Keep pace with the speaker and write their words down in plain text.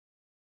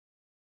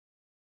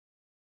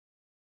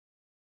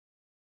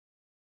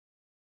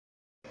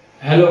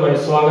Hello भाई,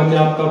 स्वागत है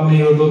आपका अपने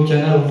यूट्यूब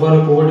चैनल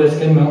वर्क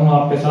इसके। मैं हूं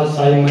आपके साथ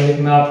साहिब मलिक।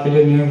 मैं आपके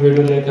लिए न्यू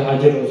वीडियो लेकर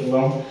हाजिर हो चुका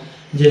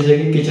हूं। जैसे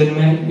कि किचन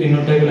में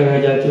इनोटेक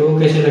लगाई जाती है, वो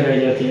कैसे लगाई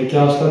जाती है,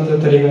 क्या उसका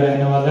तरीका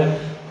रहने वाला है,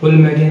 फुल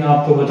मेकिंग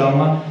आपको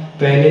बताऊंगा।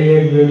 पहले ये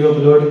एक वीडियो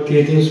अपलोड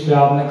की थी, उस पर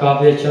आपने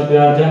काफ़ी अच्छा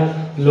प्यार दिया।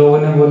 लोगों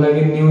ने बोला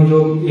कि न्यू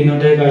जो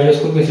इनोटेक आई है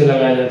उसको कैसे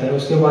लगाया जाता है,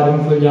 उसके बारे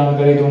में फुल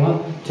जानकारी दूंगा।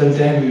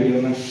 चलते हैं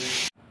वीडियो में।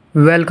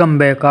 Welcome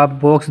back. आप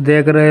बॉक्स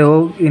देख रहे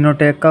हो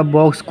इनोटेक का।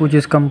 बॉक्स कुछ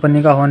इस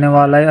कंपनी का होने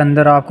वाला है।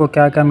 अंदर आपको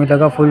क्या क्या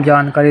मिलेगा फुल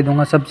जानकारी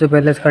दूंगा। सबसे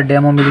पहले इसका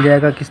डेमो मिल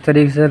जाएगा किस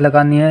तरीके से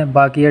लगानी है।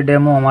 बाकी ये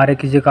डेमो हमारे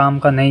किसी काम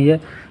का नहीं है,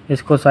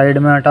 इसको साइड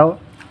में हटाओ,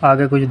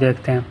 आगे कुछ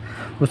देखते हैं।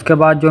 उसके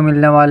बाद जो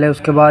मिलने वाले हैं,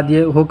 उसके बाद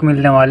ये हुक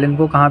मिलने वाले हैं।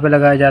 इनको कहाँ पर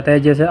लगाया जाता है,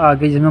 जैसे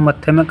आगे जिसमें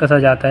मत्थे में कसा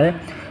जाता है,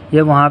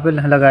 ये वहाँ पे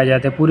लगाए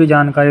जाते हैं। पूरी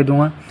जानकारी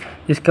दूंगा।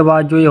 इसके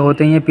बाद जो ये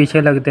होते हैं, ये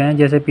पीछे लगते हैं,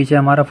 जैसे पीछे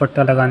हमारा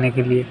फट्टा लगाने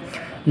के लिए।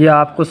 ये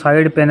आपको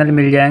साइड पैनल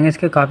मिल जाएंगे।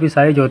 इसके काफ़ी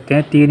साइज होते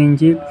हैं, 3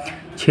 इंची,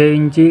 6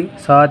 इंची,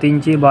 7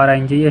 इंची, 12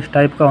 इंची, ये इस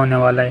टाइप का होने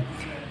वाला है।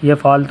 ये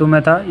फालतू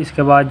में था।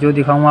 इसके बाद जो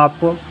दिखाऊंगा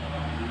आपको,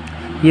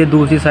 ये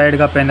दूसरी साइड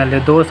का पैनल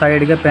है। 2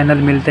 साइड के पैनल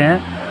मिलते हैं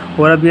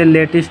और अब ये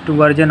लेटेस्ट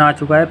वर्जन आ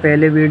चुका है।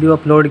 पहले वीडियो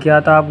अपलोड किया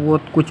था, अब वो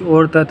कुछ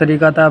और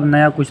तरीका था, अब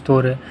नया कुछ तो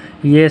है।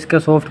 ये इसका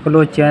सॉफ्ट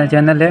क्लोज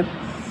चैनल है।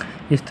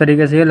 इस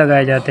तरीके से ये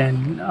लगाए जाते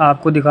हैं।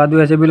 आपको दिखा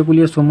दूँ, ऐसे बिल्कुल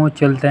ये स्मूथ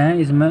चलते हैं,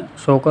 इसमें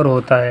शॉकर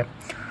होता है।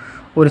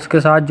 और इसके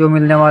साथ जो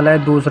मिलने वाला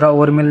है, दूसरा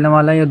और मिलने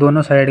वाला है, ये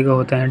दोनों साइड के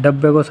होते हैं।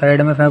 डब्बे को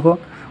साइड में फेंको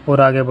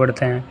और आगे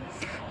बढ़ते हैं।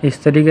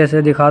 इस तरीके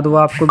से दिखा दूँ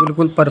आपको,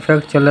 बिल्कुल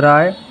परफेक्ट चल रहा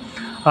है।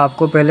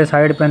 आपको पहले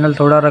साइड पैनल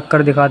थोड़ा रख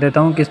कर दिखा देता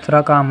हूँ किस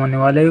तरह काम होने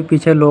वाला है।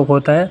 पीछे लॉक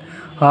होता है,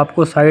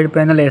 आपको साइड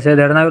पैनल ऐसे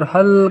धरना है और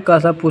हल्का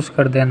सा पुश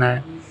कर देना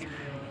है।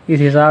 इस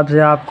हिसाब से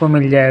आपको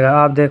मिल जाएगा।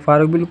 आप देख पा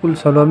रहे हो, बिल्कुल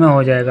स्लो में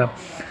हो जाएगा।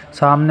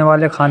 सामने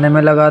वाले खाने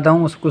में लगाता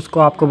हूँ, उसको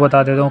आपको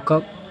बता देता हूँ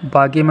कब।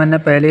 बाकी मैंने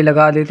पहले ही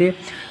लगा दी थी,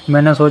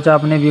 मैंने सोचा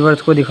अपने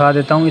व्यूवर्स को दिखा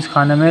देता हूँ इस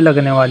खाने में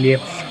लगने वाली है,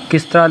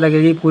 किस तरह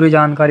लगेगी पूरी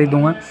जानकारी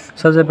दूंगा।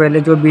 सबसे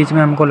पहले जो बीच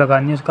में हमको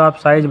लगानी है, उसका आप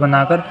साइज़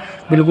बनाकर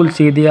बिल्कुल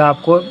सीधी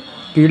आपको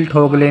कील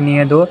ठोक लेनी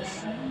है 2,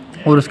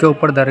 और उसके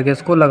ऊपर धर के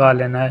इसको लगा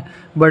लेना है।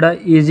 बड़ा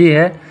इजी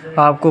है,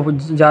 आपको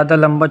ज़्यादा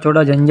लंबा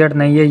चौड़ा झंझट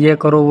नहीं है। ये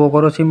करो वो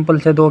करो, सिंपल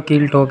से 2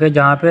 कील ठोके,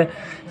 जहाँ पे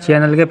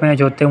चैनल के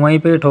पेंच होते हैं वहीं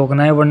पे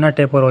ठोकना है, वरना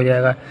टेपर हो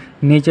जाएगा।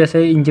 नीचे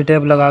से इंच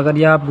टेप लगाकर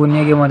या आप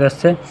गुनिया की मदद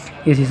से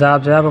इस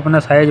हिसाब से आप अपना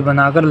साइज़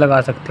बनाकर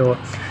लगा सकते हो।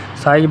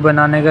 साइज़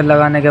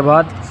लगाने के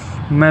बाद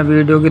मैं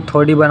वीडियो की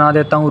थोड़ी बना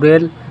देता हूँ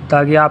रेल,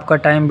 ताकि आपका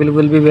टाइम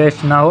बिल्कुल भी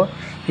वेस्ट ना हो।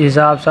 इस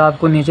हिसाब से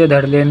आपको नीचे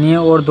धर लेनी है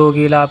और 2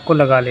 कील आपको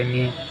लगा लेनी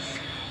है।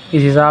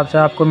 इस हिसाब से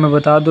आपको मैं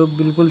बता दूं,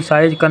 बिल्कुल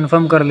साइज़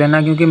कंफर्म कर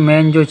लेना, क्योंकि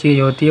मेन जो चीज़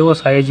होती है वो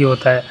साइज़ ही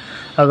होता है।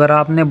 अगर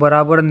आपने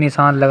बराबर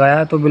निशान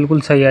लगाया तो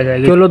बिल्कुल सही आ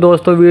जाएगी। चलो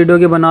दोस्तों, वीडियो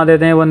की बना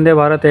देते हैं Vande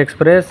Bharat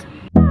express.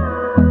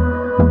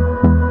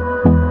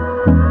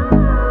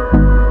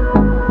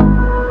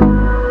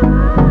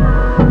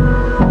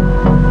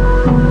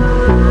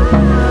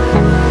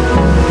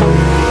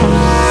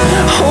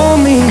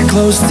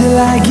 Close till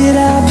I get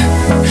up.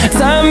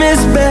 Time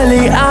is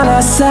barely on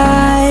our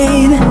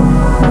side.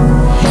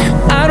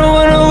 I don't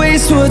wanna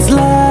waste what's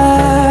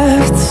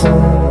left.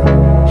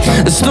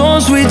 The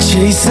storms we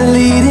chase are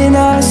leading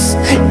us,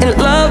 and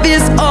love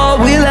is all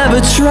we'll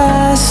ever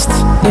trust.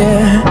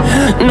 Yeah,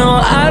 no,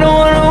 I don't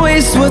wanna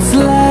waste what's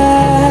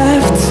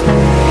left.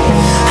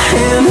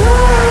 And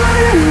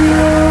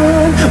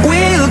on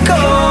we'll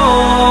go,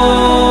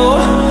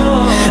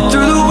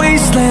 through the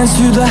wastelands,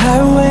 through the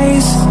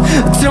highways,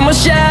 till my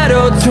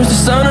shadow turns to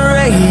sun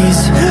rays.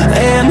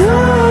 And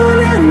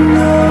on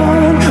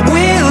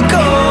we'll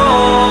go,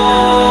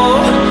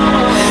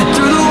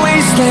 through the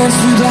wastelands,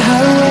 through the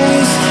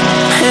highways,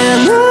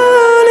 and on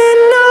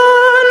we'll go.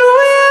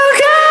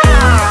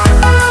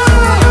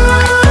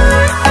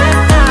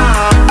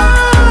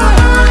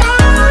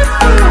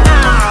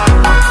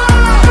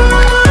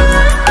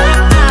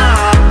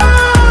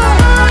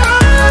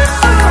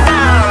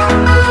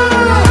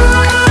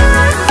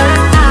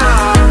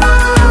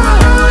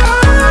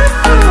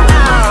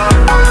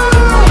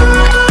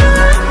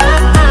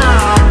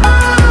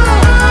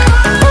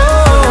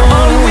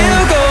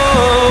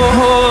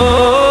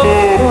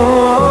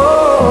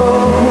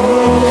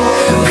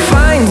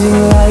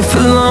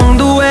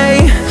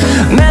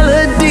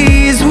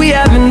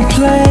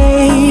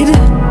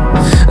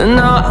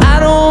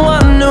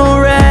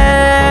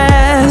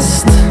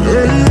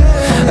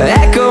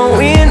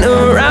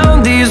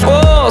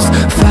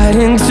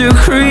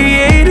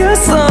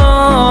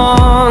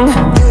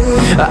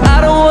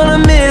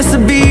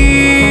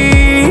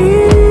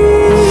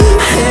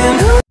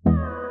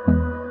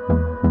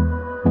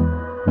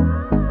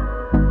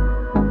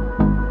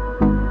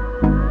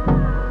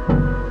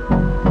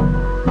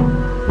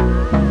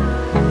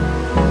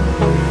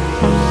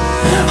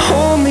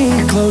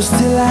 Close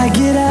till I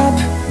get up.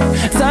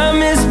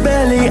 Time is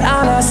barely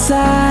on our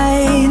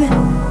side.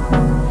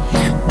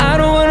 I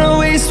don't wanna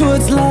waste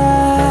what's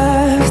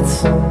left.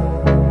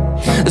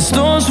 The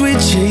storms we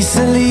chase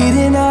are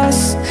leading us,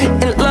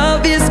 and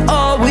love is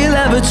all we'll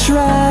ever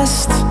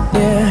trust.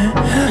 Yeah,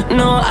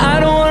 no, I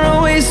don't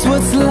wanna waste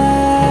what's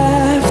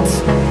left.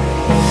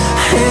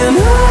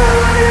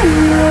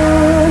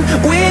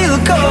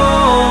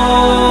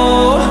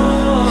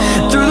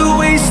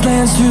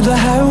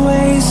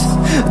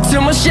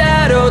 my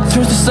shadow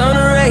turns to sun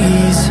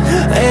rays.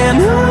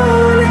 And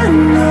on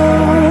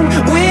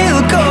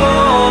we'll go,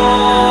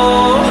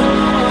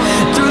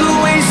 through the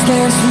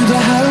wastelands, through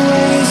the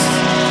highways,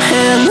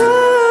 and on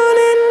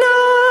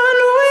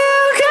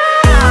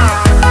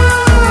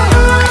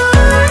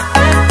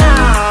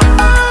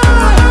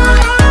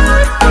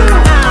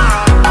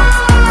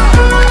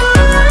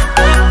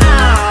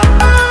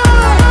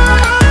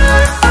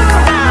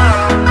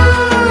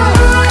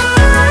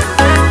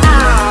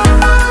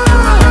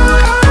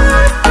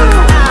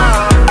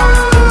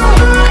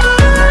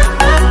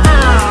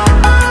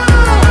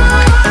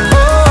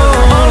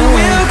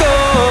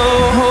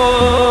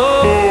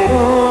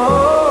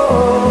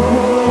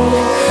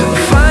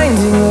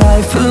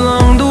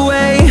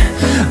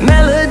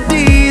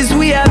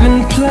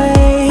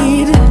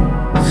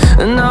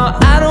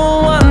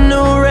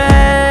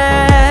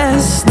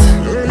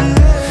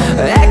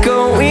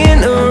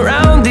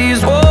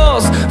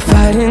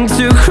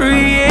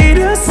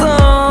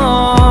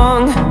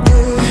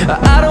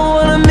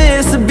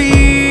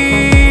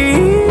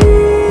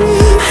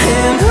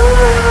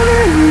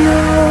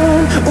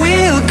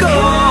we'll go.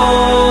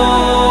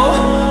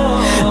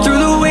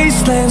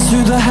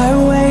 Through the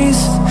highways,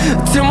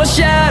 till my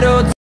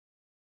shadow